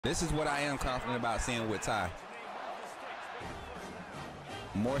This is what I am confident about seeing with Ty.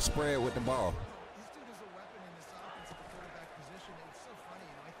 More spread with the ball.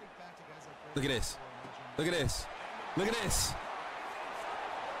 Look at this. Look at this. Look at this.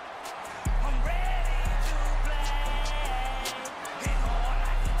 I'm ready to play. Hit hard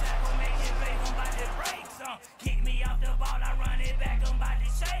like the tackle, make it play. I'm about to break some. Kick me off the ball, I run it back. I'm about to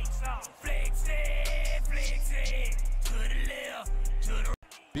shake some. Flex it to the left, to the right.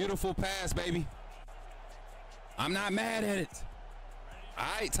 Beautiful pass, baby. I'm not mad at it. All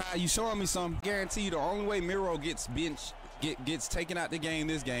right, Ty, you showing me something. Guarantee you the only way Miro gets benched, gets taken out the game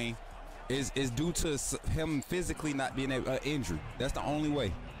this game is due to him physically not being able injury. That's the only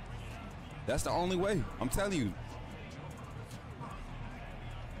way. That's the only way. I'm telling you.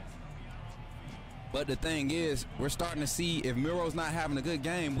 But the thing is, we're starting to see if Miro's not having a good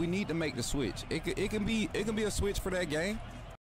game, we need to make the switch. It can be a switch for that game.